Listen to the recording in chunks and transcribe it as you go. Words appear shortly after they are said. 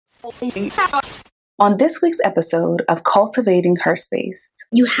On this week's episode of Cultivating Her Space,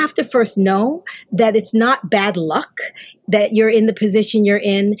 you have to first know that it's not bad luck that you're in the position you're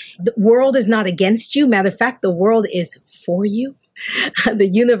in. The world is not against you. Matter of fact, the world is for you. The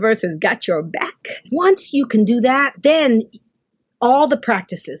universe has got your back. Once you can do that, then all the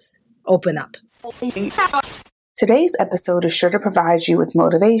practices open up. Today's episode is sure to provide you with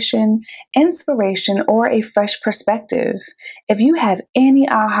motivation, inspiration, or a fresh perspective. If you have any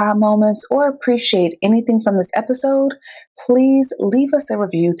aha moments or appreciate anything from this episode, please leave us a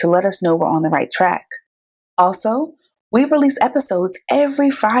review to let us know we're on the right track. Also, we release episodes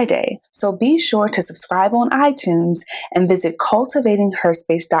every Friday, so be sure to subscribe on iTunes and visit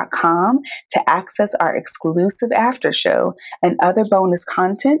cultivatingherspace.com to access our exclusive after show and other bonus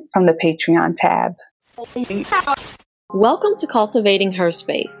content from the Patreon tab. Welcome to Cultivating Her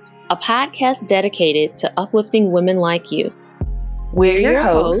Space, a podcast dedicated to uplifting women like you. We're your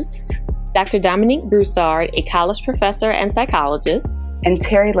hosts, Dr. Dominique Broussard, a college professor and psychologist, and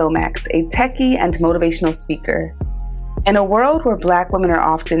Terry Lomax, a techie and motivational speaker. In a world where Black women are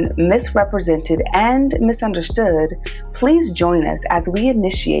often misrepresented and misunderstood, please join us as we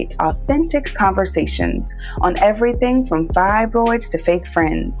initiate authentic conversations on everything from fibroids to fake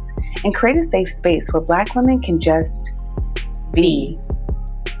friends, and create a safe space where Black women can just be.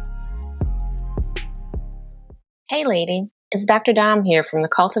 Hey lady, it's Dr. Dom here from the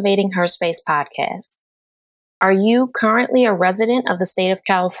Cultivating Her Space podcast. Are you currently a resident of the state of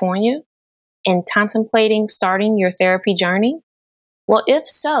California and contemplating starting your therapy journey? Well, if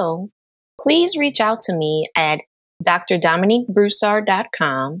so, please reach out to me at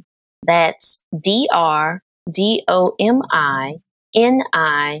drdominiquebroussard.com. That's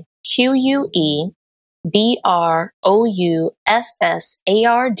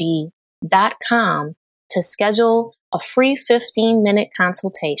to schedule a free 15-minute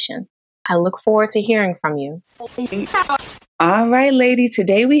consultation. I look forward to hearing from you. All right, lady,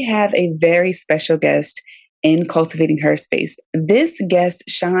 today we have a very special guest in Cultivating Her Space. This guest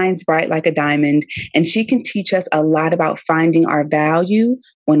shines bright like a diamond, and she can teach us a lot about finding our value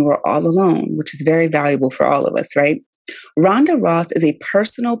when we're all alone, which is very valuable for all of us, right? Rhonda Ross is a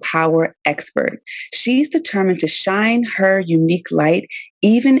personal power expert. She's determined to shine her unique light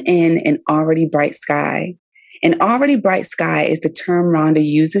even in an already bright sky. An already bright sky is the term Rhonda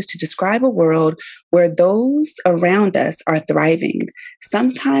uses to describe a world where those around us are thriving,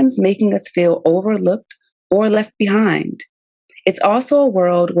 sometimes making us feel overlooked or left behind. It's also a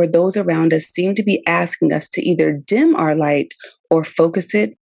world where those around us seem to be asking us to either dim our light or focus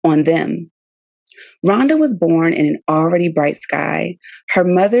it on them. Rhonda was born in an already bright sky. Her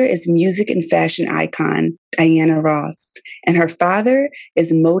mother is music and fashion icon Diana Ross, and her father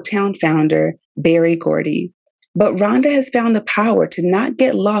is Motown founder Berry Gordy. But Rhonda has found the power to not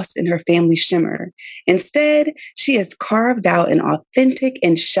get lost in her family's shimmer. Instead, she has carved out an authentic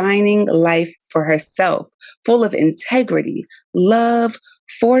and shining life for herself, full of integrity, love,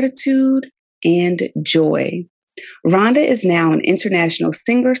 fortitude, and joy. Rhonda is now an international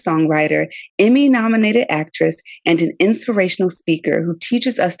singer-songwriter, Emmy-nominated actress, and an inspirational speaker who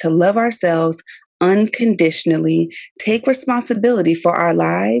teaches us to love ourselves unconditionally, take responsibility for our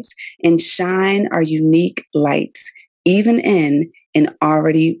lives, and shine our unique lights, even in an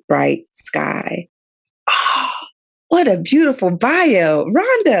already bright sky. Oh, what a beautiful bio.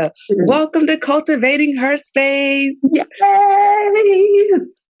 Rhonda, welcome to Cultivating Her Space. Yay!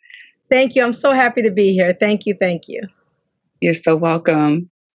 Thank you. I'm so happy to be here. Thank you. Thank you. You're so welcome.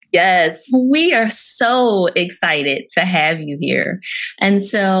 Yes, we are so excited to have you here. And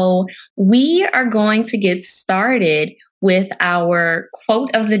so we are going to get started with our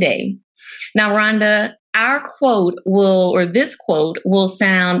quote of the day. Now, Rhonda, this quote will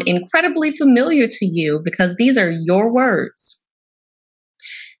sound incredibly familiar to you because these are your words.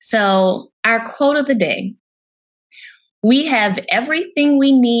 So our quote of the day: we have everything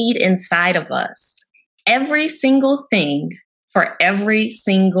we need inside of us, every single thing for every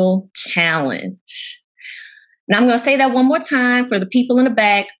single challenge. Now I'm going to say that one more time for the people in the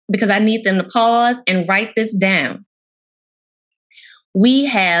back because I need them to pause and write this down. We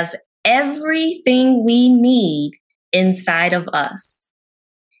have everything we need inside of us.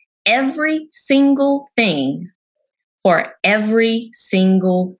 Every single thing for every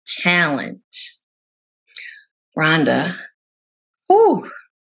single challenge. Rhonda, whew.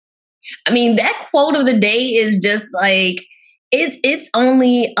 I mean, that quote of the day is just like, it's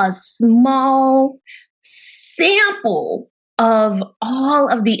only a small sample of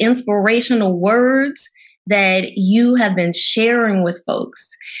all of the inspirational words that you have been sharing with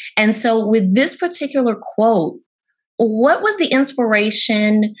folks. And so with this particular quote, what was the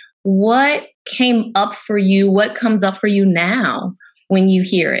inspiration What came up for you? What comes up for you now when you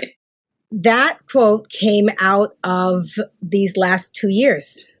hear it? That quote came out of these last 2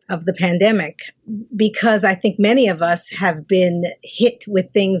 years of the pandemic, because I think many of us have been hit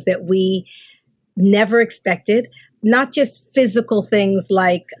with things that we never expected, not just physical things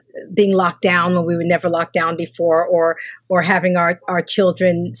like being locked down when we were never locked down before, or having our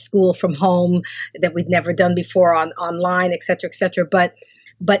children school from home that we'd never done before online, et cetera,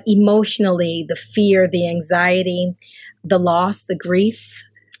 but emotionally, the fear, the anxiety, the loss, the grief,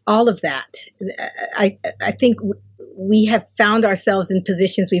 all of that. I think we have found ourselves in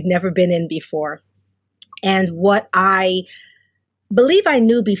positions we've never been in before. And what I believe I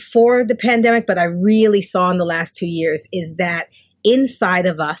knew before the pandemic, but I really saw in the last 2 years, is that inside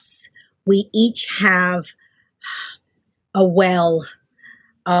of us, we each have a well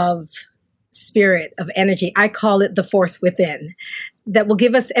of spirit, of energy. I call it the force within, that will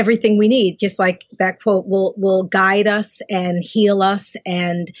give us everything we need. Just like that quote will guide us and heal us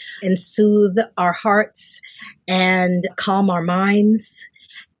and soothe our hearts and calm our minds.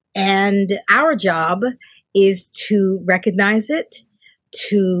 And our job is to recognize it,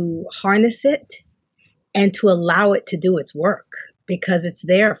 to harness it, and to allow it to do its work, because it's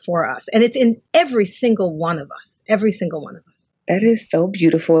there for us. And it's in every single one of us, every single one of us. That is so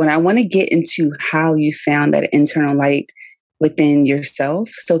beautiful. And I want to get into how you found that internal light within yourself.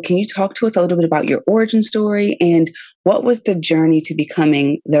 So can you talk to us a little bit about your origin story and what was the journey to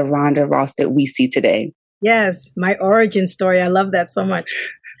becoming the Rhonda Ross that we see today? Yes, my origin story. I love that so much.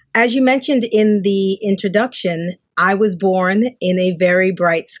 As you mentioned in the introduction, I was born in a very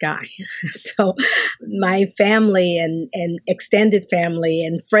bright sky. So my family and extended family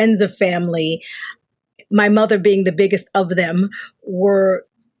and friends of family, my mother being the biggest of them, were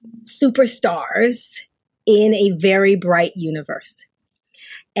superstars in a very bright universe.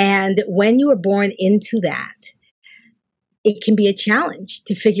 And when you are born into that, it can be a challenge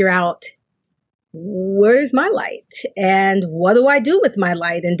to figure out, where's my light? And what do I do with my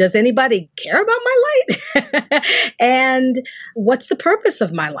light? And does anybody care about my light? And what's the purpose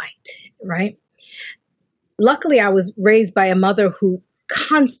of my light, right? Luckily, I was raised by a mother who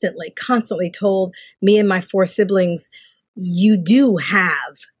constantly told me and my 4 siblings, you do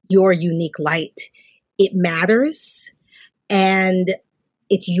have your unique light. It matters, and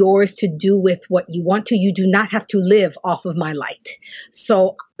it's yours to do with what you want to. You do not have to live off of my light.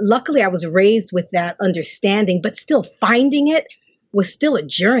 So luckily I was raised with that understanding, but still finding it was still a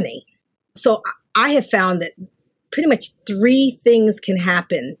journey. So I have found that pretty much 3 things can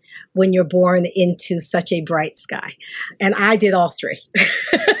happen when you're born into such a bright sky. And I did all 3.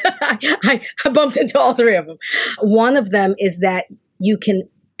 I bumped into all 3 of them. One of them is that you can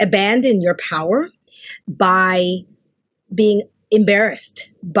abandon your power by being embarrassed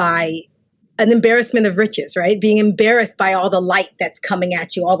by an embarrassment of riches, right? Being embarrassed by all the light that's coming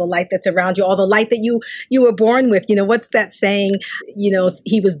at you, all the light that's around you, all the light that you were born with. You know, what's that saying? You know,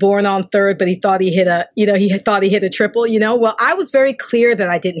 he was born on third, but he thought he hit a triple, you know? Well, I was very clear that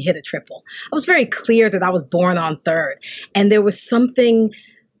I didn't hit a triple. I was very clear that I was born on third. And there was something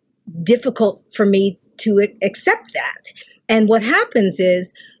difficult for me to accept that. And what happens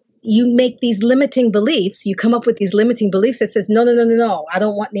is, you make these limiting beliefs. You come up with these limiting beliefs that says, no, I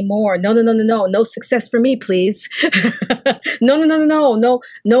don't want any more. No success for me, please. No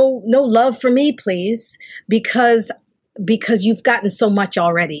love for me, please. Because you've gotten so much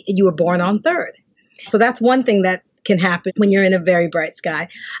already. You were born on third. So that's one thing that can happen when you're in a very bright sky.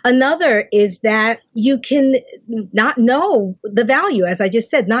 Another is that you can not know the value, as I just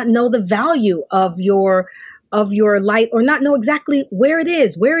said, not know the value of your light, or not know exactly where it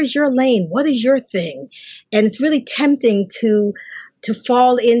is. Where is your lane? What is your thing? And it's really tempting to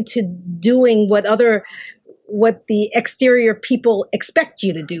fall into doing what the exterior people expect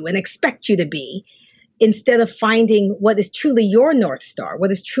you to do and expect you to be, instead of finding what is truly your North Star, what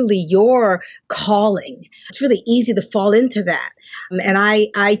is truly your calling. It's really easy to fall into that. And I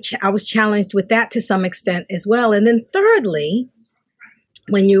was challenged with that to some extent as well. And then thirdly,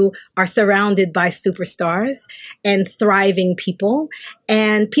 when you are surrounded by superstars and thriving people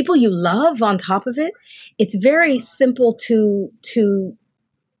and people you love on top of it, it's very simple to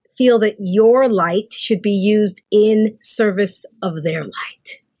feel that your light should be used in service of their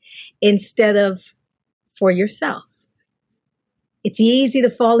light instead of for yourself. It's easy to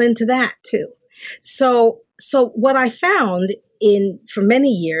fall into that too. So what I found for many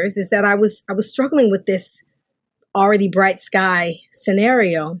years is that I was struggling with this already bright sky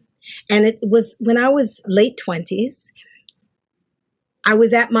scenario. And it was when I was late 20s, I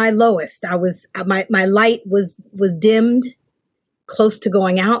was at my lowest. My light was dimmed, close to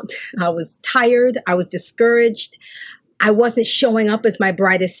going out. I was tired. I was discouraged. I wasn't showing up as my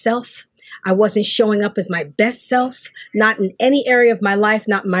brightest self. I wasn't showing up as my best self, not in any area of my life,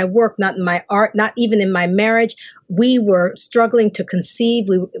 not in my work, not in my art, not even in my marriage. We were struggling to conceive.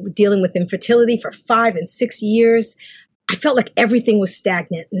 We were dealing with infertility for 5 and 6 years. I felt like everything was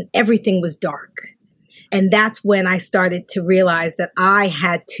stagnant and everything was dark. And that's when I started to realize that I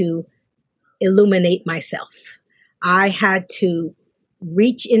had to illuminate myself. I had to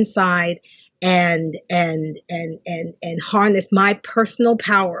reach inside and harness my personal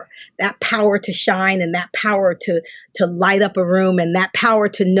power, that power to shine and that power to light up a room and that power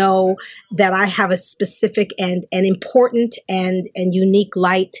to know that I have a specific and important and unique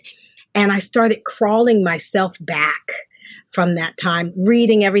light. And I started crawling myself back from that time,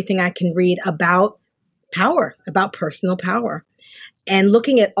 reading everything I can read about power, about personal power, and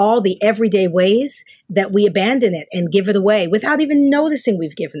looking at all the everyday ways that we abandon it and give it away without even noticing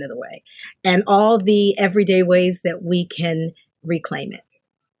we've given it away, and all the everyday ways that we can reclaim it.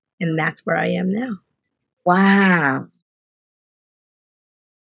 And that's where I am now. Wow.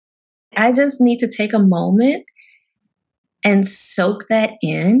 I just need to take a moment and soak that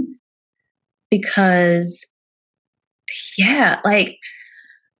in because,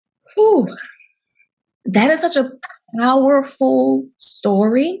 whew, that is such a powerful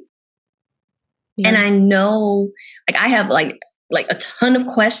story. Yeah. And I know, I have like a ton of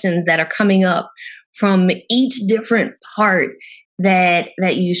questions that are coming up from each different part that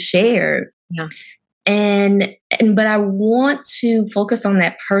you shared. Yeah. But I want to focus on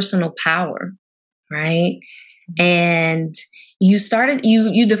that personal power, right? Mm-hmm. And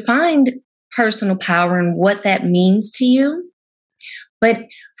you defined personal power and what that means to you. But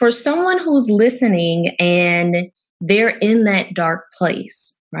for someone who's listening and they're in that dark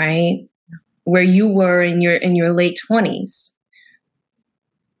place, right? Where you were in your late 20s.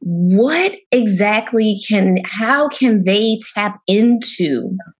 What exactly how can they tap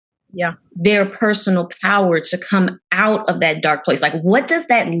into their personal power to come out of that dark place? Like, what does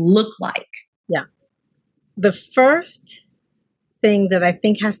that look like? Yeah. The first thing that I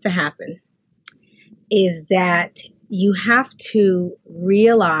think has to happen is that you have to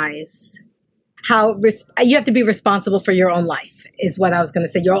realize how you have to be responsible for your own life, is what I was going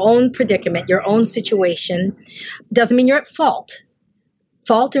to say. Your own predicament, your own situation doesn't mean you're at fault.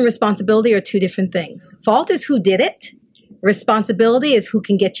 Fault and responsibility are two different things. Fault is who did it. Responsibility is who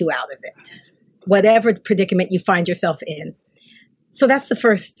can get you out of it, whatever predicament you find yourself in. So that's the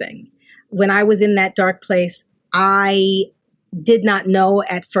first thing. When I was in that dark place, I did not know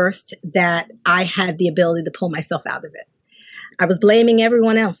at first that I had the ability to pull myself out of it. I was blaming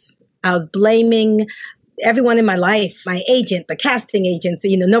everyone else. I was blaming everyone in my life, my agent, the casting agents.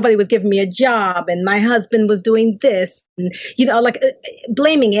 Nobody was giving me a job, and my husband was doing this, and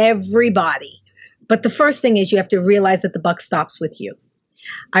blaming everybody. But the first thing is you have to realize that the buck stops with you.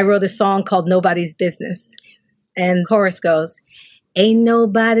 I wrote a song called Nobody's Business, and the chorus goes, ain't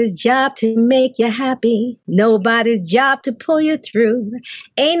nobody's job to make you happy. Nobody's job to pull you through.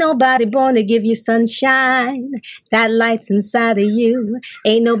 Ain't nobody born to give you sunshine that lights inside of you.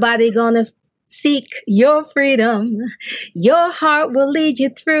 Ain't nobody gonna seek your freedom. Your heart will lead you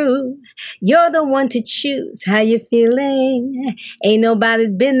through. You're the one to choose how you're feeling. Ain't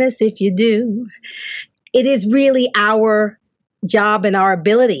nobody's business if you do. It is really our job and our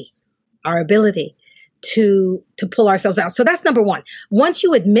ability to pull ourselves out. So that's number one. Once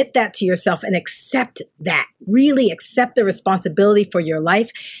you admit that to yourself and accept that, really accept the responsibility for your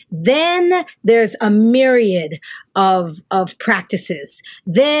life, then there's a myriad of practices.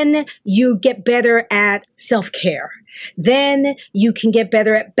 Then you get better at self-care. Then you can get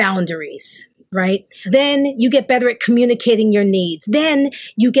better at boundaries, right? Then you get better at communicating your needs. Then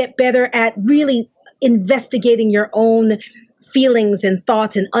you get better at really investigating your own feelings and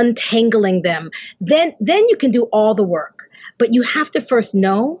thoughts and untangling them. Then you can do all the work. But you have to first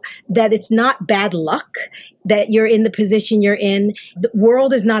know that it's not bad luck that you're in the position you're in. The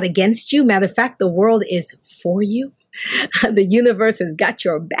world is not against you. Matter of fact, the world is for you. The universe has got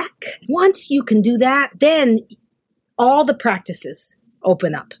your back. Once you can do that, then all the practices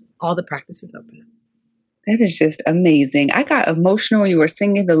open up. That is just amazing. I got emotional when you were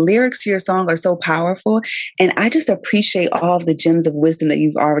singing. The lyrics to your song are so powerful. And I just appreciate all of the gems of wisdom that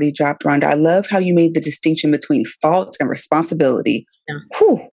you've already dropped, Rhonda. I love how you made the distinction between fault and responsibility. Yeah.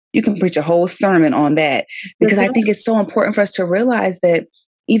 Whew, you can preach a whole sermon on that, because I think it's so important for us to realize that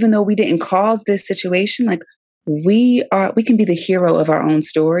even though we didn't cause this situation, we can be the hero of our own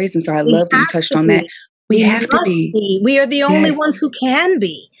stories. And so I love that you touched on that. We have to be. We are the only ones who can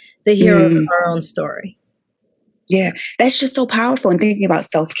be the hero of our own story. Yeah, that's just so powerful. And thinking about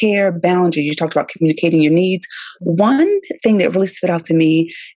self-care, boundaries, you talked about communicating your needs. One thing that really stood out to me,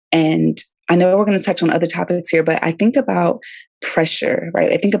 and I know we're going to touch on other topics here, but I think about pressure,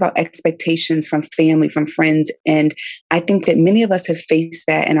 right? I think about expectations from family, from friends. And I think that many of us have faced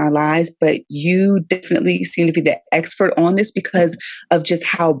that in our lives, but you definitely seem to be the expert on this because of just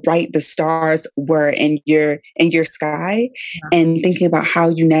how bright the stars were in your sky, and thinking about how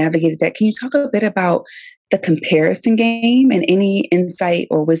you navigated that. Can you talk a bit about the comparison game and any insight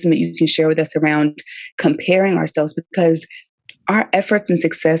or wisdom that you can share with us around comparing ourselves? Because our efforts and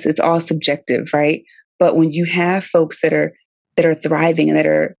success, it's all subjective, right? But when you have folks that are thriving and that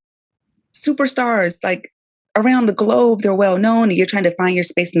are superstars, like around the globe, they're well known, and you're trying to find your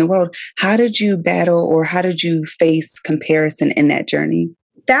space in the world. How did you battle, or how did you face comparison in that journey?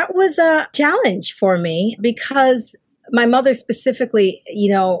 That was a challenge for me because my mother specifically,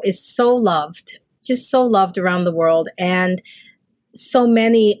 is so loved, just so loved around the world. And so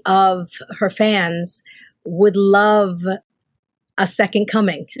many of her fans would love a second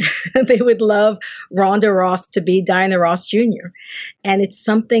coming. They would love Rhonda Ross to be Diana Ross Jr. And it's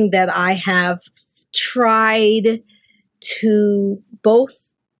something that I have tried to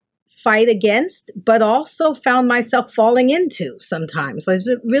both fight against, but also found myself falling into sometimes. It's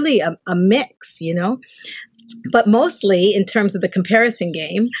really a mix, But mostly in terms of the comparison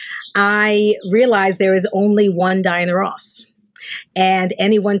game, I realized there is only one Diana Ross. And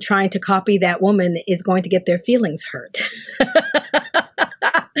anyone trying to copy that woman is going to get their feelings hurt.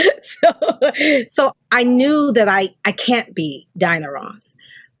 So I knew that I can't be Diana Ross.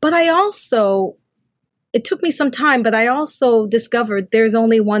 But it took me some time, but I also discovered there's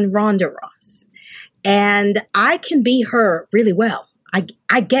only one Rhonda Ross. And I can be her really well.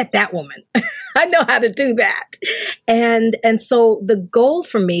 I get that woman. I know how to do that. And so the goal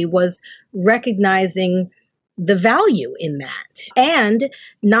for me was recognizing the value in that and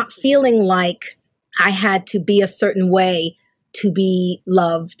not feeling like I had to be a certain way to be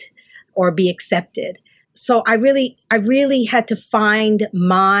loved or be accepted. So I really had to find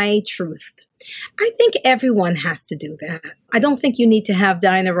my truth. I think everyone has to do that. I don't think you need to have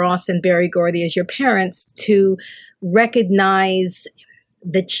Diana Ross and Berry Gordy as your parents to recognize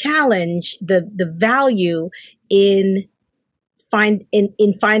the challenge, the value in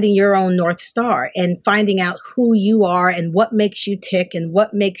finding your own North Star and finding out who you are and what makes you tick and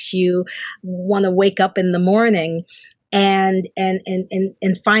what makes you want to wake up in the morning and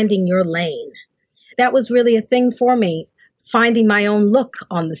finding your lane. That was really a thing for me. Finding my own look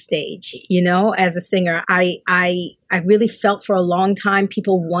on the stage, as a singer. I really felt for a long time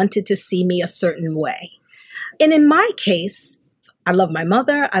people wanted to see me a certain way. And in my case, I love my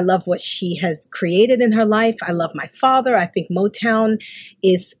mother. I love what she has created in her life. I love my father. I think Motown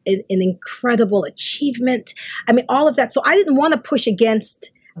is an incredible achievement. I mean, all of that. So I didn't want to push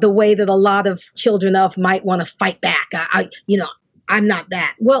against the way that a lot of children of might want to fight back. I'm not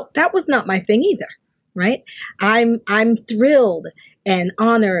that. Well, that was not my thing either, right? I'm thrilled and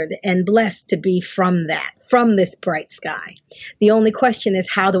honored and blessed to be from this bright sky. The only question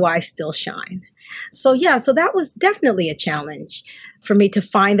is, how do I still shine? So that was definitely a challenge for me to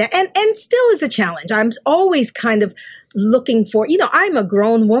find that, and still is a challenge. I'm always kind of looking for, I'm a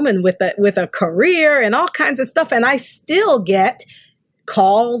grown woman with a career and all kinds of stuff, and I still get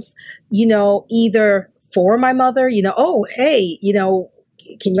calls, either for my mother, oh, hey,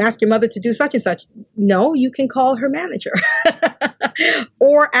 can you ask your mother to do such and such? No, you can call her manager.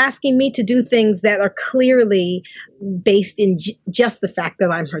 Or asking me to do things that are clearly based in just the fact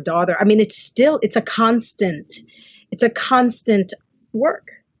that I'm her daughter. I mean, it's a constant work,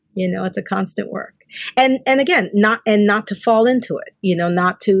 it's a constant work. And again, not to fall into it,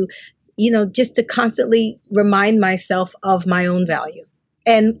 not to, just to constantly remind myself of my own value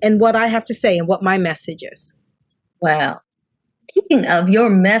and what I have to say and what my message is. Wow. Speaking of your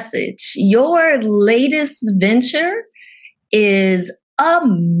message, your latest venture is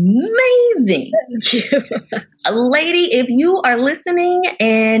amazing. Thank you. Lady, if you are listening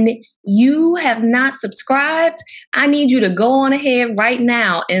and you have not subscribed, I need you to go on ahead right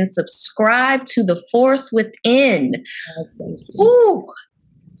now and subscribe to The Force Within. Oh, thank you. Ooh.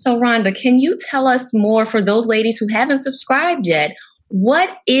 So Rhonda, can you tell us more for those ladies who haven't subscribed yet?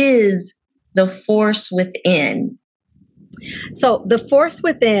 What is The Force Within? So The Force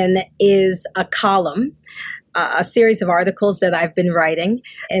Within is a column, a series of articles that I've been writing,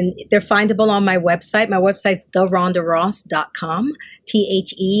 and they're findable on my website. My website's therhondaross.com,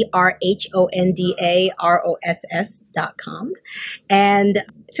 TheRhondaRoss.com. And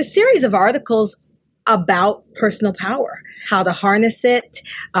it's a series of articles about personal power, how to harness it,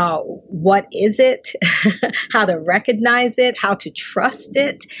 what is it, how to recognize it, how to trust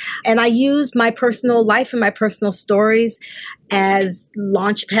it. And I use my personal life and my personal stories as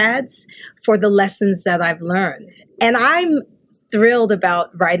launch pads for the lessons that I've learned. And I'm thrilled about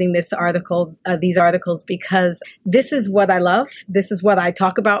writing these articles, because this is what I love. This is what I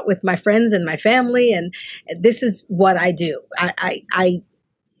talk about with my friends and my family, and this is what I do.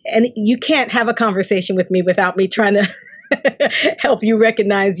 And you can't have a conversation with me without me trying to help you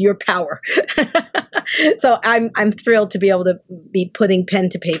recognize your power. So I'm thrilled to be able to be putting pen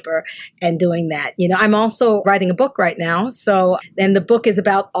to paper and doing that. I'm also writing a book right now. And the book is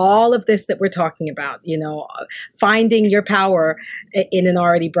about all of this that we're talking about, finding your power in an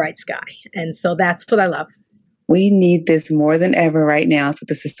already bright sky. And so that's what I love. We need this more than ever right now. So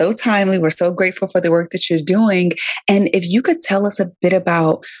this is so timely. We're so grateful for the work that you're doing. And if you could tell us a bit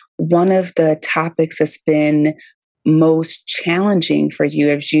about one of the topics that's been most challenging for you,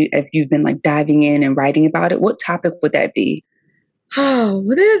 if you've been like diving in and writing about it, what topic would that be? Oh,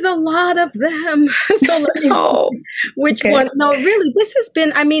 there's a lot of them. So let me which one? No, really, this has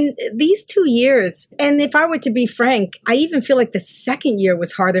been, these 2 years. And if I were to be frank, I even feel like the second year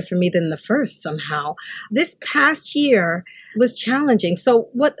was harder for me than the first somehow. This past year was challenging. So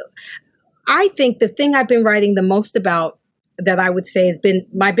what I think the thing I've been writing the most about, that I would say has been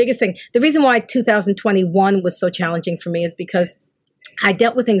my biggest thing. The reason why 2021 was so challenging for me is because I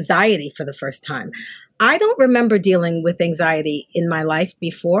dealt with anxiety for the first time. I don't remember dealing with anxiety in my life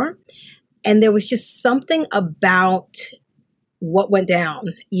before. And there was just something about what went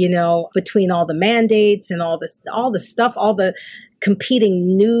down, between all the mandates and all the stuff, all the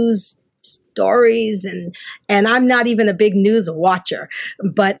competing news stories. And I'm not even a big news watcher,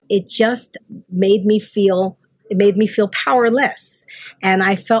 but it just made me feel powerless. And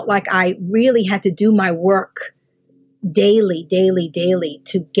I felt like I really had to do my work daily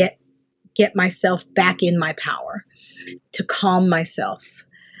to get myself back in my power, to calm myself,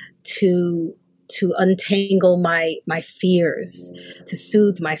 to untangle my fears, to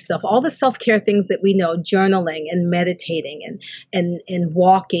soothe myself. All the self-care things that we know, journaling and meditating and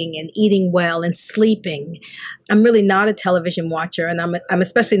walking and eating well and sleeping. I'm really not a television watcher, and I'm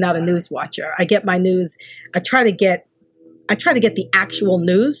especially not a news watcher. I get my news, I try to get the actual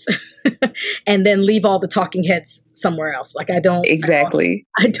news and then leave all the talking heads somewhere else. Like I don't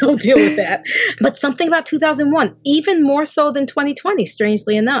deal with that. But something about 2001, even more so than 2020,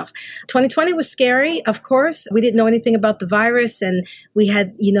 strangely enough. 2020 was scary, of course. We didn't know anything about the virus, and we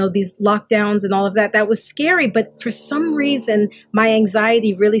had, these lockdowns and all of that. That was scary. But for some reason, my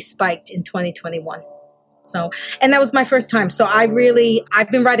anxiety really spiked in 2021. And that was my first time. So I've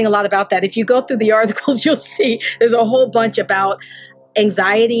been writing a lot about that. If you go through the articles, you'll see there's a whole bunch about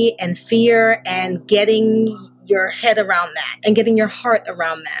anxiety and fear and getting your head around that and getting your heart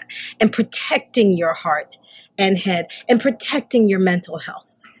around that and protecting your heart and head and protecting your mental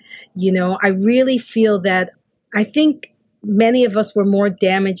health. I really feel that I think many of us were more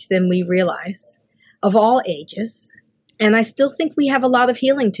damaged than we realize, of all ages. And I still think we have a lot of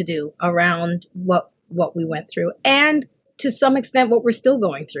healing to do around what we went through, and to some extent what we're still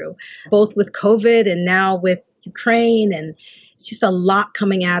going through, both with COVID and now with Ukraine. And it's just a lot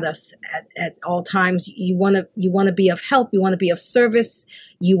coming at us at all times. You want to be of help. You want to be of service.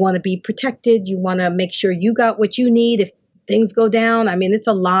 You want to be protected. You want to make sure you got what you need if things go down. It's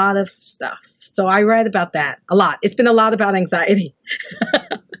a lot of stuff. So I write about that a lot. It's been a lot about anxiety.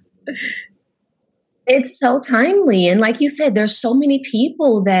 It's so timely. And like you said, there's so many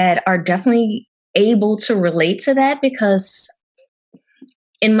people that are definitely able to relate to that, because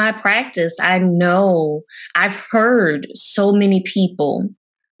in my practice, I know I've heard so many people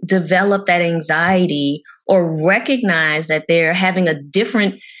develop that anxiety or recognize that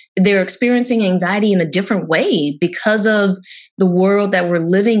they're experiencing anxiety in a different way because of the world that we're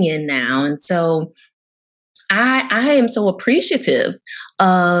living in now. And so I am so appreciative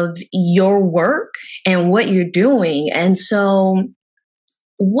of your work and what you're doing. And so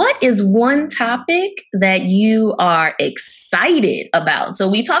what is one topic that you are excited about? So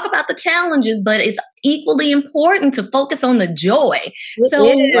we talk about the challenges, but it's equally important to focus on the joy.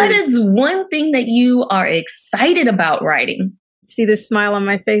 What is one thing that you are excited about writing? See this smile on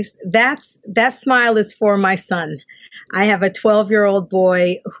my face? That smile is for my son. I have a 12-year-old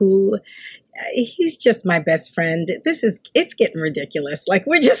boy who he's just my best friend. It's getting ridiculous. Like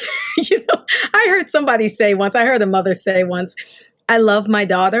we're just, I heard a mother say once, I love my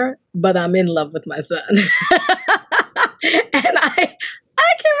daughter, but I'm in love with my son. And I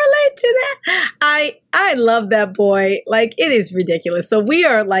can relate to that. I love that boy. Like, it is ridiculous. So we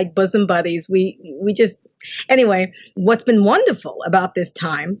are like bosom buddies. We just, anyway, what's been wonderful about this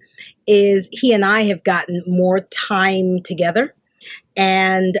time is he and I have gotten more time together.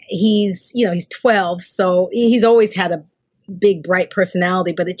 And he's 12. So he's always had a big, bright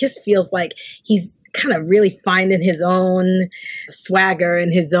personality, but it just feels like he's kind of really finding his own swagger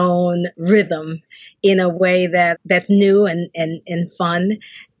and his own rhythm in a way that's new and fun.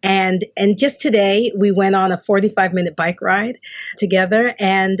 And just today we went on a 45-minute bike ride together,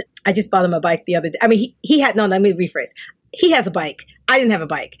 and I just bought him a bike the other day. I mean, he had, no, let me rephrase. He has a bike. I didn't have a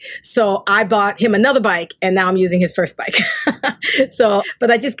bike. So I bought him another bike, and now I'm using his first bike.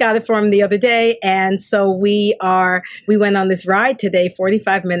 But I just got it for him the other day. And so we went on this ride today,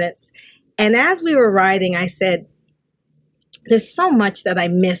 45 minutes. And as we were riding, I said, there's so much that I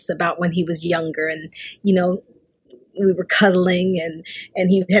miss about when he was younger. And, we were cuddling and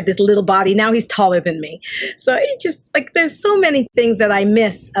he had this little body. Now he's taller than me. So he just, like, there's so many things that I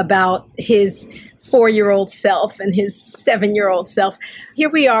miss about his 4-year-old self and his 7-year-old self. Here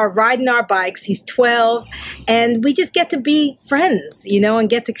we are riding our bikes. He's 12, and we just get to be friends, and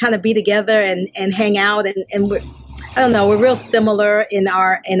get to kind of be together and hang out. And we're, I don't know, we're real similar in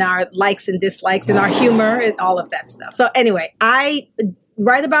our likes and dislikes, in our humor and all of that stuff. So anyway, I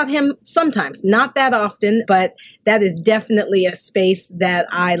write about him sometimes, not that often, but that is definitely a space that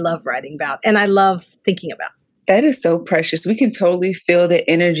I love writing about and I love thinking about. That is so precious. We can totally feel the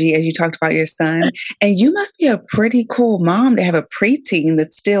energy as you talked about your son. And you must be a pretty cool mom to have a preteen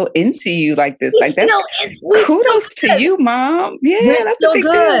that's still into you like this. Like, that's kudos to you, Mom. Yeah, we're that's so a big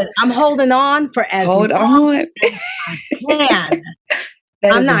good. deal. I'm holding on for as Hold long on. as I can.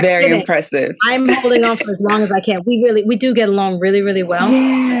 That I'm is not very kidding. impressive. I'm holding on for as long as I can. We do get along really, really well.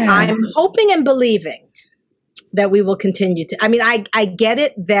 Yeah. I'm hoping and believing that we will continue to. I mean, I get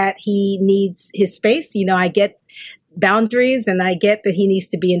it that he needs his space. I get boundaries, and I get that he needs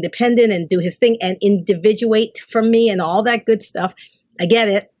to be independent and do his thing and individuate from me and all that good stuff. I get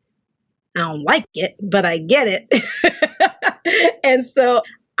it. I don't like it, but I get it. And so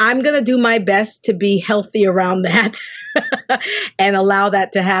I'm going to do my best to be healthy around that and allow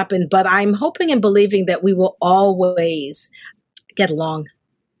that to happen. But I'm hoping and believing that we will always get along.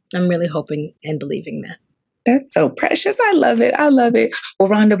 I'm really hoping and believing that. That's so precious. I love it. I love it. Well,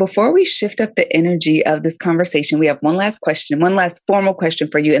 Rhonda, before we shift up the energy of this conversation, we have one last question, one last formal question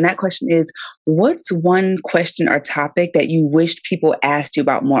for you. And that question is, what's one question or topic that you wished people asked you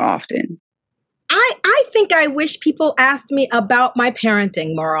about more often? I think I wish people asked me about my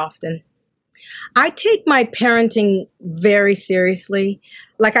parenting more often. I take my parenting very seriously.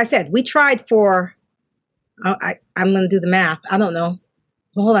 Like I said, we tried for, I'm going to do the math. I don't know.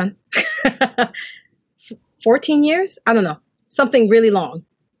 Well, hold on. 14 years? I don't know. Something really long.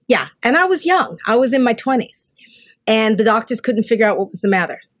 Yeah. And I was young. I was in my 20s. And the doctors couldn't figure out what was the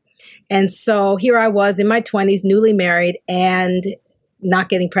matter. And so here I was in my 20s, newly married, and not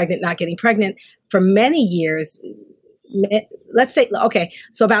getting pregnant for many years. Let's say, okay,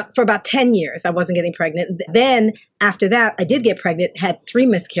 so for about 10 years, I wasn't getting pregnant. Then after that, I did get pregnant, had 3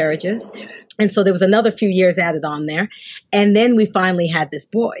 miscarriages. And so there was another few years added on there. And then we finally had this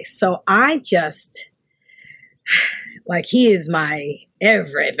boy. So I just, like, he is my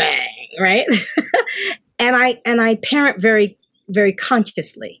everything, right? and I parent very, very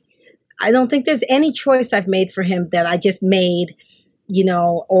consciously. I don't think there's any choice I've made for him that I just made,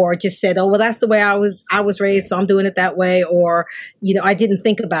 or just said, oh, well, that's the way I was raised, so I'm doing it that way. Or, I didn't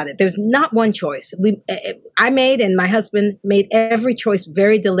think about it. There's not one choice. I made, and my husband made every choice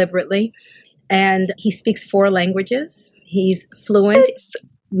very deliberately. And he speaks 4 languages. He's fluent.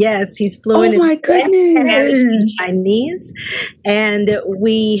 Yes, he's fluent. Oh my goodness. In Chinese. And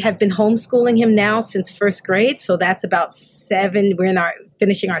we have been homeschooling him now since first grade. So that's about 7. We're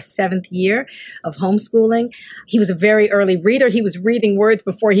finishing our 7th year of homeschooling. He was a very early reader. He was reading words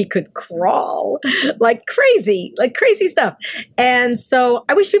before he could crawl, like crazy stuff. And so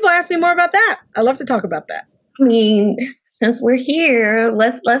I wish people asked me more about that. I love to talk about that. I mean, since we're here,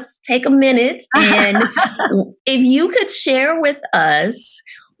 let's take a minute. And if you could share with us,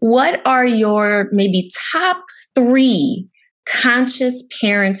 what are your maybe top 3 conscious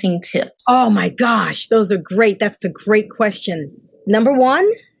parenting tips? Oh my gosh, those are great. That's a great question. Number 1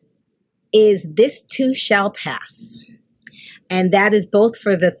 is this too shall pass. And that is both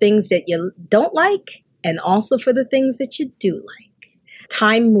for the things that you don't like and also for the things that you do like.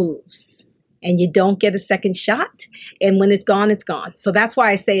 Time moves. and you don't get a second shot. And when it's gone, it's gone. So that's why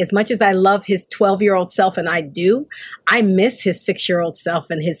I say, as much as I love his 12-year-old self, and I do, I miss his 6-year-old self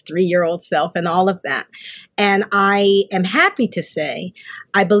and his 3-year-old self and all of that. And I am happy to say,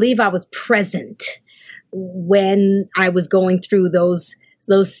 I believe I was present when I was going through those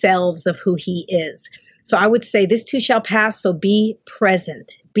selves of who he is. So I would say this too shall pass. So be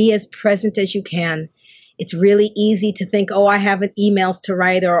present. Be as present as you can. It's really easy to think, oh, I have emails to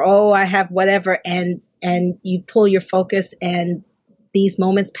write, or, oh, I have whatever. And you pull your focus and these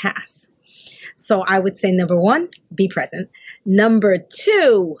moments pass. So I would say, number one, be present. Number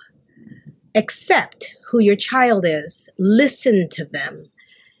two, accept who your child is. Listen to them.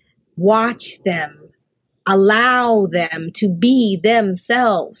 Watch them. Allow them to be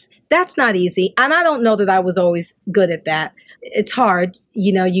themselves. That's not easy. And I don't know that I was always good at that. It's hard.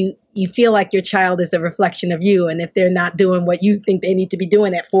 You feel like your child is a reflection of you. And if they're not doing what you think they need to be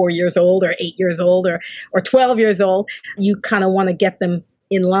doing at 4 years old or 8 years old or 12 years old, you kind of want to get them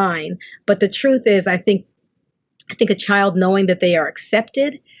in line. But the truth is, I think a child knowing that they are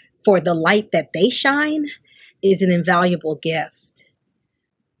accepted for the light that they shine is an invaluable gift.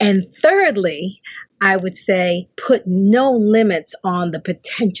 And thirdly, I would say, put no limits on the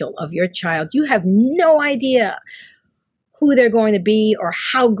potential of your child. You have no idea who they're going to be or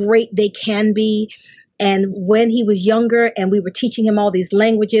how great they can be. And when he was younger and we were teaching him all these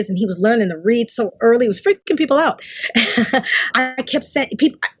languages and he was learning to read so early, it was freaking people out. I kept saying,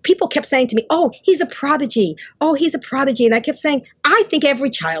 people kept saying to me, oh, he's a prodigy. Oh, he's a prodigy. And I kept saying, I think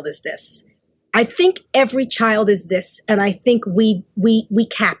every child is this. I think every child is this. And I think we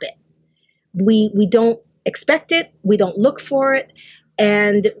cap it. We don't expect it, we don't look for it,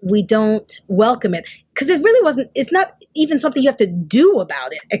 and we don't welcome it. Because it's not even something you have to do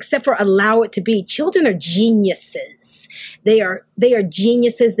about it, except for allow it to be. Children are geniuses. They are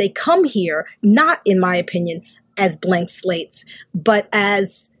geniuses. They come here, not, in my opinion, as blank slates, but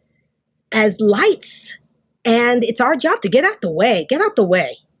as lights. And it's our job to get out the way. Get out the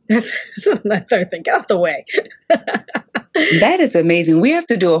way. That's the third thing. Get out the way. That is amazing. We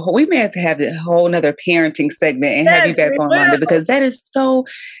may have to have a whole nother parenting segment and have you back on, Rhonda, because that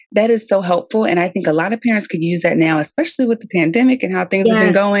is so helpful. And I think a lot of parents could use that now, especially with the pandemic and how things have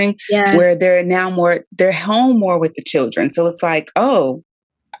been going, where they're home more with the children. So it's like, oh,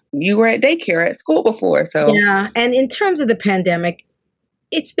 you were at daycare at school before. So yeah. And in terms of the pandemic,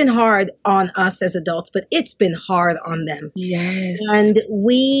 it's been hard on us as adults, but it's been hard on them. Yes. And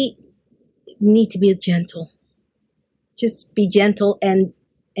we need to be gentle. Just be gentle and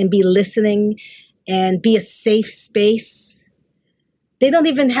be listening and be a safe space. They don't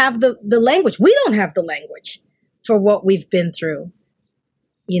even have the language. We don't have the language for what we've been through.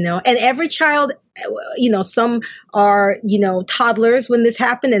 And every child, some are, toddlers when this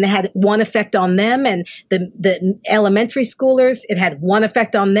happened and it had one effect on them, and the elementary schoolers, it had one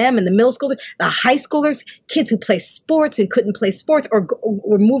effect on them, and the middle schoolers, the high schoolers, kids who play sports and couldn't play sports or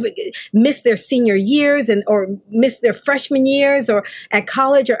missed their senior years or missed their freshman years or at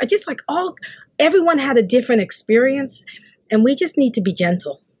college, or just like everyone had a different experience, and we just need to be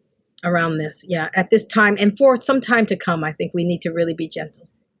gentle around this. Yeah. At this time and for some time to come, I think we need to really be gentle.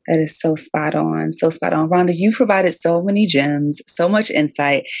 That is so spot on. So spot on. Rhonda, you provided so many gems, so much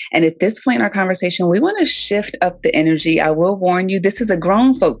insight. And at this point in our conversation, we want to shift up the energy. I will warn you, this is a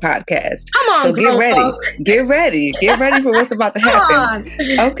grown folk podcast. Come on, so get ready. Folk. Get ready. Get ready for what's about to happen.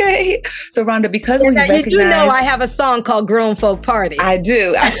 Okay. So Rhonda, because we recognize... You do know I have a song called Grown Folk Party. I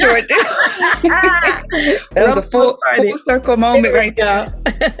do. I sure do. That was a full circle moment right there.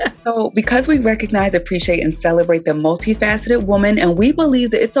 So because we recognize, appreciate, and celebrate the multifaceted woman, and we believe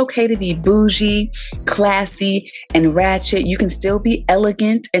that it's okay to be bougie, classy, and ratchet. You can still be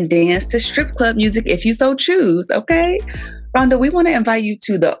elegant and dance to strip club music if you so choose, okay? Rhonda, we want to invite you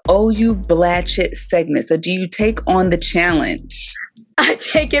to the OU Blatchett segment. So do you take on the challenge? I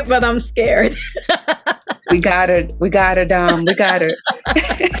take it, but I'm scared. We got her, Dom. We got her.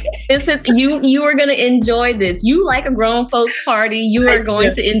 You are going to enjoy this. You like a grown folks party. You are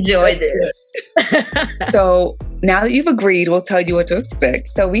going to enjoy this. So now that you've agreed, we'll tell you what to expect.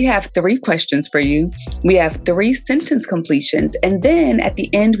 So we have 3 questions for you. We have 3 sentence completions. And then at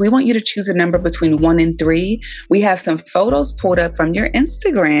the end, we want you to choose a number between 1 and 3. We have some photos pulled up from your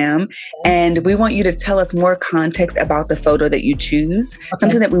Instagram, and we want you to tell us more context about the photo that you choose,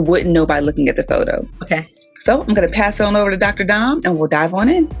 something that we wouldn't know by looking at the photo. Okay. So I'm going to pass it on over to Dr. Dom, and we'll dive on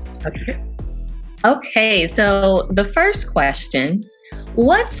in. Okay. So the first question,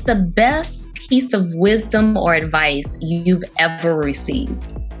 what's the best piece of wisdom or advice you've ever received?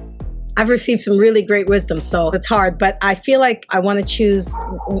 I've received some really great wisdom, so it's hard, but I feel like I want to choose.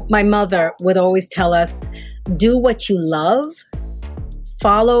 My mother would always tell us, do what you love,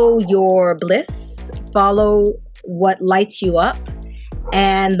 follow your bliss, follow what lights you up,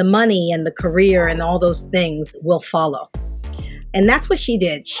 and the money and the career and all those things will follow. And that's what she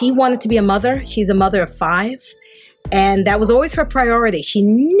did. She wanted to be a mother. She's a mother of 5. And that was always her priority. She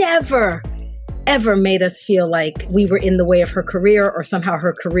never, ever made us feel like we were in the way of her career, or somehow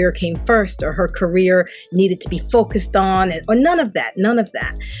her career came first, or her career needed to be focused on, or none of that.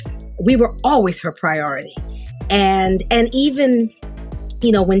 We were always her priority. And even,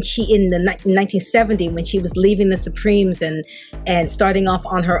 when she, in 1970, when she was leaving the Supremes and starting off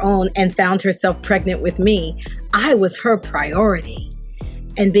on her own and found herself pregnant with me, I was her priority.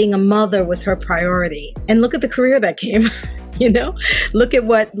 And being a mother was her priority. And look at the career that came, look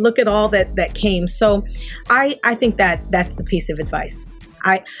at all that came. So I think that's the piece of advice.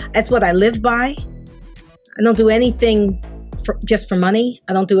 That's what I live by. I don't do anything just for money.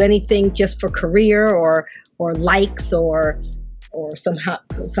 I don't do anything just for career or likes or some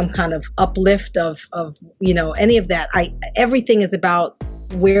kind of uplift of any of that. Everything is about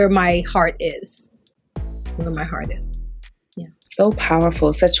where my heart is. Yeah. So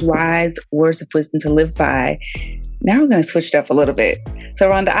powerful, such wise words of wisdom to live by. Now we're going to switch it up a little bit. So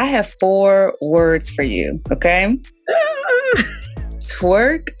Rhonda, I have 4 words for you, okay?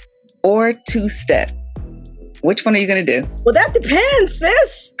 Twerk or 2-step? Which one are you going to do? Well, that depends,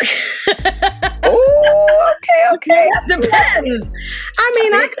 sis. Oh, okay. That depends. I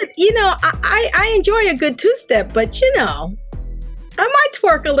mean, I could, I enjoy a good 2-step, but I might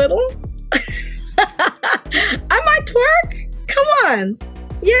twerk a little. I might twerk. Come on.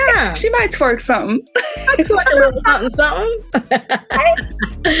 Yeah. She might twerk something. I twerk a little something.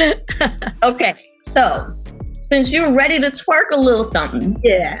 Okay. So, since you're ready to twerk a little something.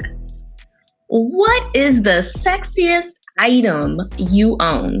 Yes. What is the sexiest item you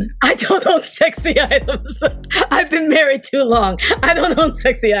own? I don't own sexy items. I've been married too long. I don't own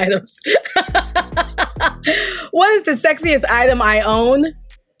sexy items. What is the sexiest item I own?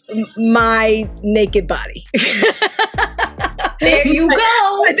 My naked body. There you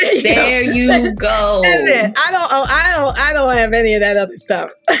go. There you go. That's it. I don't have any of that other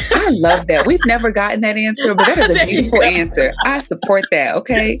stuff. I love that. We've never gotten that answer, but that is a beautiful answer. I support that.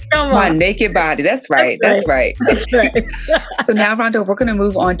 Okay. My naked body. That's right. That's right. So now, Rhonda, we're going to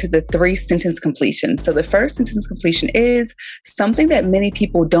move on to the 3-sentence completion. So the first sentence completion is something that many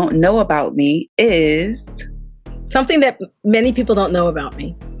people don't know about me is... Something that many people don't know about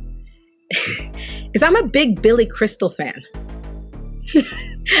me is I'm a big Billy Crystal fan.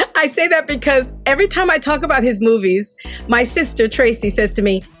 I say that because every time I talk about his movies, my sister Tracy says to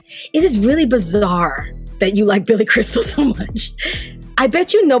me, it is really bizarre that you like Billy Crystal so much. I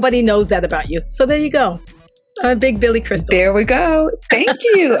bet you nobody knows that about you. So there you go. I'm a big Billy Crystal. There we go. Thank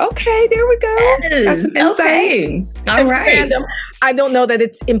you. Okay, there we go. That's some insight. Okay. All right. Random. I don't know that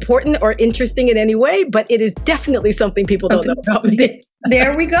it's important or interesting in any way, but it is definitely something people don't know about me.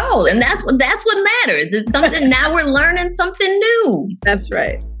 There we go. And that's what matters. It's something, now we're learning something new. That's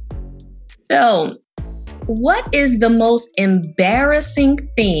right. So, what is the most embarrassing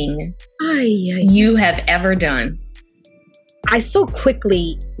thing you have ever done? I so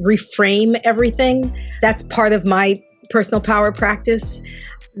quickly reframe everything. That's part of my personal power practice,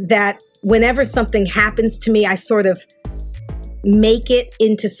 that whenever something happens to me, I sort of make it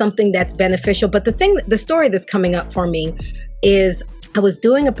into something that's beneficial. But the story that's coming up for me is I was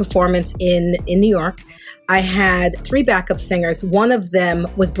doing a performance in New York. I had 3 backup singers. One of them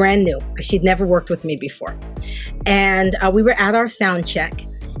was brand new. She'd never worked with me before. And we were at our sound check,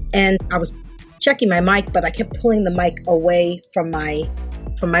 and I was checking my mic, but I kept pulling the mic away from my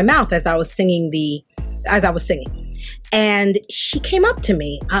mouth as I was singing. And she came up to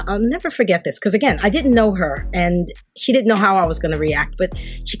me. I'll never forget this, because again, I didn't know her and she didn't know how I was going to react, but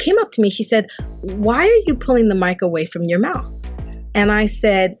she came up to me. She said, "Why are you pulling the mic away from your mouth?" And I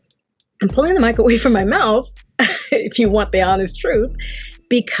said, "I'm pulling the mic away from my mouth," if you want the honest truth,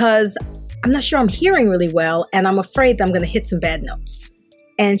 "because I'm not sure I'm hearing really well and I'm afraid that I'm going to hit some bad notes."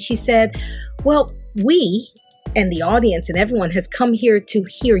 And she said, "Well, we and the audience and everyone has come here to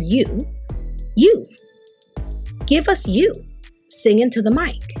hear you. You. Give us you. Sing into the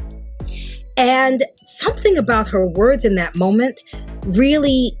mic." And something about her words in that moment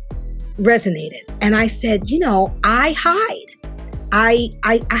really resonated. And I said, I hide. I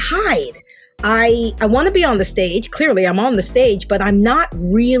hide. I want to be on the stage. Clearly, I'm on the stage, but I'm not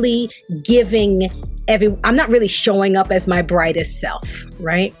really I'm not really showing up as my brightest self,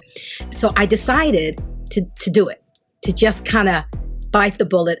 right? So I decided to do it, to just kind of bite the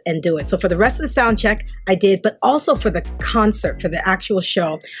bullet and do it. So for the rest of the sound check, I did, but also for the concert, for the actual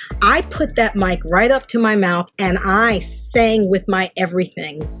show, I put that mic right up to my mouth and I sang with my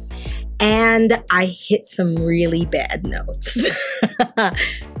everything. And I hit some really bad notes,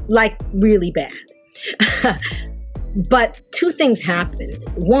 like really bad. But two things happened.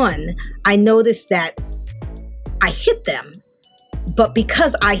 One, I noticed that I hit them, but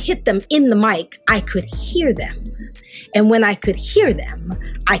because I hit them in the mic, I could hear them. And when I could hear them,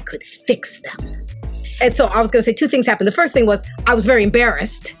 I could fix them. And so I was going to say two things happened. The first thing was I was very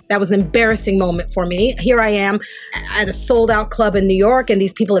embarrassed. That was an embarrassing moment for me. Here I am at a sold out club in New York, and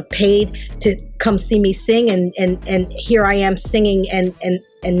these people have paid to come see me sing. And here I am singing and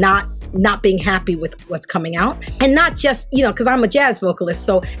not being happy with what's coming out. And not just, because I'm a jazz vocalist,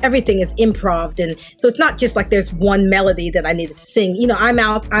 so everything is improv. And so it's not just like there's one melody that I needed to sing.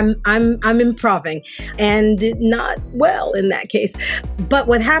 I'm improving and not well in that case. But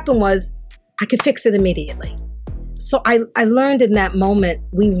what happened was I could fix it immediately. So I learned in that moment,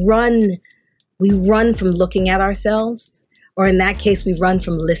 we run from looking at ourselves, or in that case, we run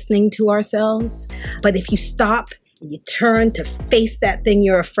from listening to ourselves. But if you stop, you turn to face that thing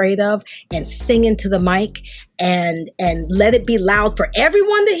you're afraid of and sing into the mic and let it be loud for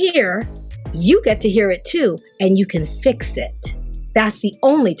everyone to hear. You get to hear it too, and you can fix it. That's the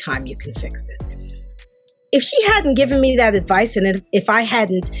only time you can fix it. If she hadn't given me that advice, and if I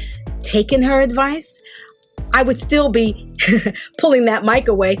hadn't taken her advice, I would still be pulling that mic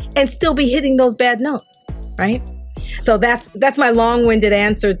away and still be hitting those bad notes, right? So that's my long-winded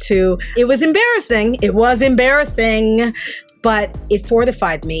answer to, it was embarrassing. It was embarrassing, but it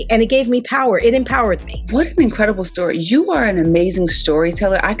fortified me and it gave me power. It empowered me. What an incredible story. You are an amazing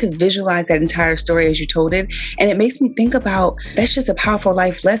storyteller. I could visualize that entire story as you told it. And it makes me think about, that's just a powerful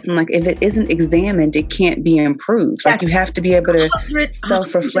life lesson. Like if it isn't examined, it can't be improved. Like you have to be able to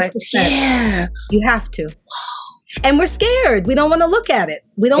self-reflect. 100%. Yeah. You have to. And we're scared. We don't want to look at it.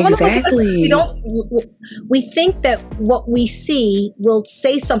 We don't want to look at it. We think that what we see will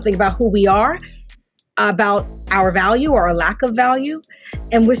say something about who we are, about our value or our lack of value,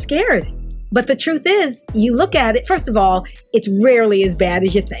 and we're scared. But the truth is, you look at it, first of all, it's rarely as bad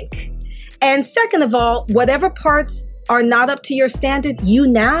as you think. And second of all, whatever parts are not up to your standard, you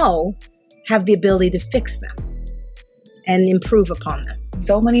now have the ability to fix them and improve upon them.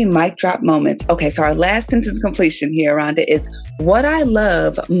 So many mic drop moments. Okay, so our last sentence completion here, Rhonda, is what I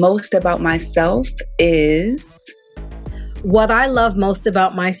love most about myself is... What I love most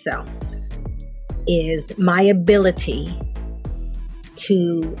about myself is my ability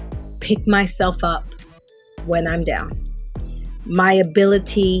to pick myself up when I'm down. My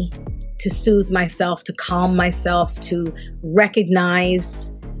ability to soothe myself, to calm myself, to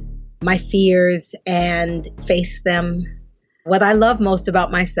recognize my fears and face them. What I love most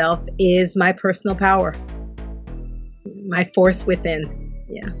about myself is my personal power, my force within.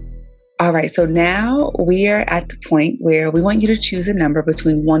 Yeah. All right, so now we are at the point where we want you to choose a number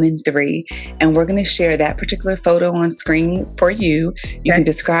between 1 and 3, and we're going to share that particular photo on screen for you. You can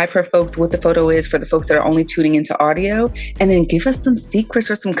describe for folks what the photo is for the folks that are only tuning into audio, and then give us some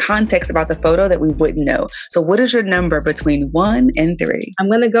secrets or some context about the photo that we wouldn't know. So what is your number between 1 and 3? I'm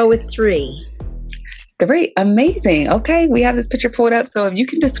going to go with 3. 3. Amazing. Okay, we have this picture pulled up. So if you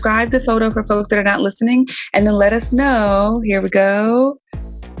can describe the photo for folks that are not listening, and then let us know. Here we go.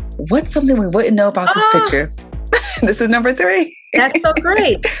 What's something we wouldn't know about this picture? This is number 3. That's so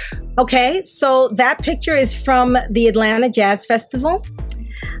great. Okay, so that picture is from the Atlanta Jazz Festival.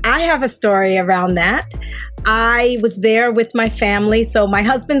 I have a story around that. I was there with my family. So my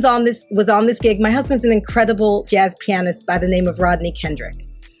husband's was on this gig. My husband's an incredible jazz pianist by the name of Rodney Kendrick.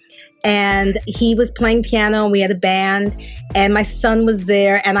 And he was playing piano, and we had a band, and my son was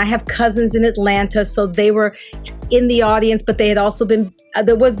there, and I have cousins in Atlanta, so they were in the audience, but they had also been,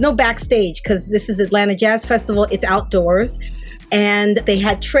 there was no backstage because this is Atlanta Jazz Festival, it's outdoors, and they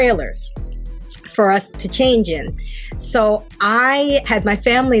had trailers for us to change in. So I had my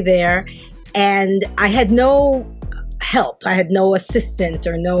family there, and I had no help. I had no assistant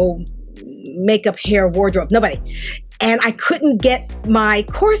or no makeup, hair, wardrobe, nobody. And I couldn't get my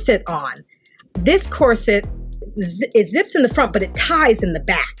corset on. This corset, it zips in the front, but it ties in the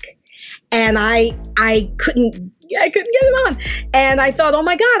back. And I couldn't get it on. And I thought, oh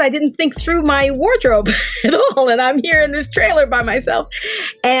my God, I didn't think through my wardrobe at all. And I'm here in this trailer by myself.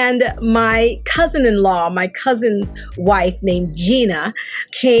 And my cousin-in-law, my cousin's wife named Gina,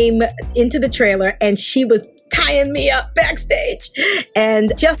 came into the trailer, and she was tying me up backstage.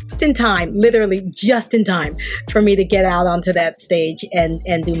 And just in time, literally just in time for me to get out onto that stage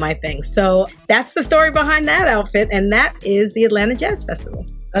and do my thing. So that's the story behind that outfit. And that is the Atlanta Jazz Festival.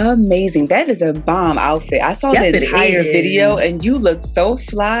 Amazing. That is a bomb outfit. I saw the entire video and you look so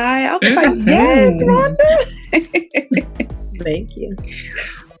fly. I was like, yes, Rhonda. Thank you.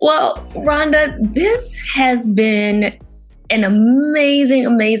 Well, Rhonda, this has been an amazing,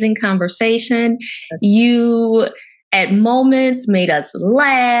 amazing conversation. You, at moments, made us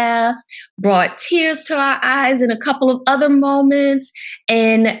laugh, brought tears to our eyes in a couple of other moments,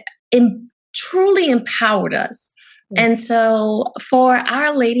 and truly empowered us. And so for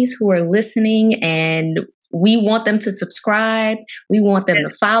our ladies who are listening, and we want them to subscribe, we want them to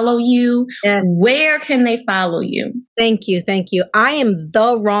follow you. Where can they follow you? Thank you. Thank you. I am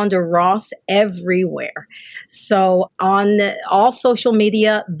the Rhonda Ross everywhere. So on all social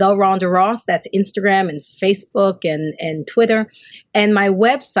media, the Rhonda Ross, that's Instagram and Facebook and Twitter. And my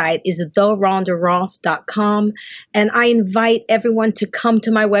website is therhondaross.com. And I invite everyone to come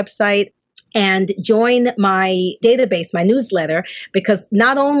to my website and join my database, my newsletter, because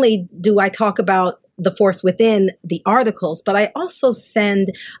not only do I talk about the force within the articles, but I also send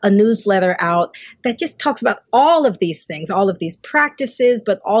a newsletter out that just talks about all of these things, all of these practices,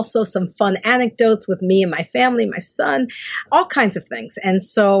 but also some fun anecdotes with me and my family, my son, all kinds of things. And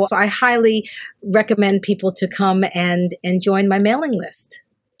so I highly recommend people to come and join my mailing list.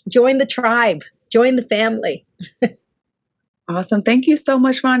 Join the tribe, join the family. Awesome. Thank you so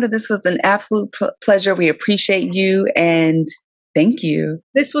much, Rhonda. This was an absolute pleasure. We appreciate you and thank you.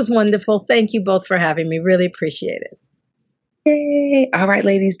 This was wonderful. Thank you both for having me. Really appreciate it. Yay. All right,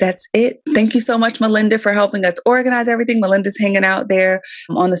 ladies, that's it. Thank you so much, Melinda, for helping us organize everything. Melinda's hanging out there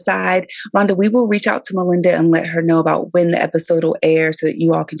on the side. Rhonda, we will reach out to Melinda and let her know about when the episode will air so that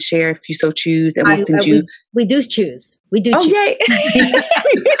you all can share if you so choose. And we'll send you. We do choose. We do choose. Yay.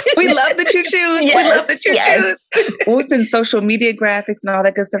 We love that you choose. Yes, we love that you choose. We'll send social media graphics and all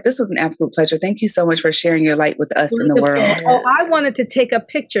that good stuff. This was an absolute pleasure. Thank you so much for sharing your light with us in the world. Oh, I wanted to take a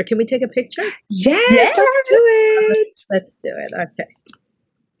picture. Can we take a picture? Yes. Let's do it. Let's do it. Okay.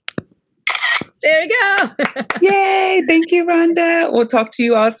 There you go. Yay. Thank you, Rhonda. We'll talk to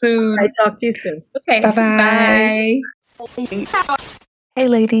you all soon. I talk to you soon. Okay. Bye-bye. Hey,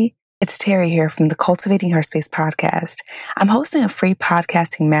 lady. It's Terry here from the Cultivating Her Space podcast. I'm hosting a free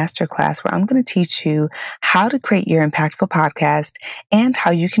podcasting masterclass where I'm going to teach you how to create your impactful podcast and how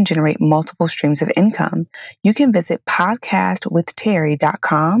you can generate multiple streams of income. You can visit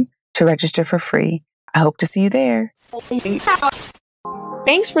podcastwithterry.com to register for free. I hope to see you there.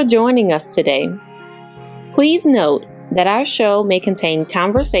 Thanks for joining us today. Please note that our show may contain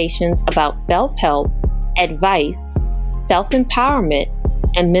conversations about self-help, advice, self-empowerment,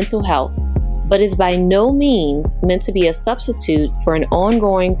 and mental health, but is by no means meant to be a substitute for an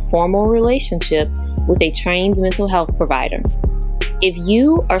ongoing formal relationship with a trained mental health provider. If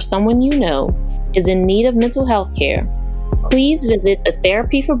you or someone you know is in need of mental health care, please visit the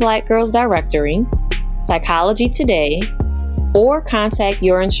Therapy for Black Girls directory, Psychology Today, or contact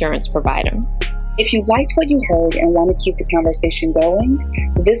your insurance provider. If you liked what you heard and want to keep the conversation going,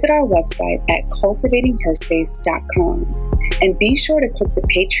 visit our website at cultivatingherspace.com and be sure to click the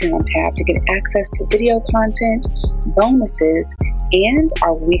Patreon tab to get access to video content, bonuses, and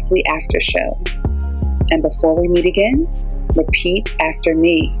our weekly after show. And before we meet again, repeat after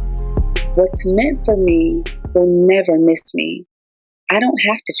me. What's meant for me will never miss me. I don't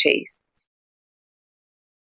have to chase.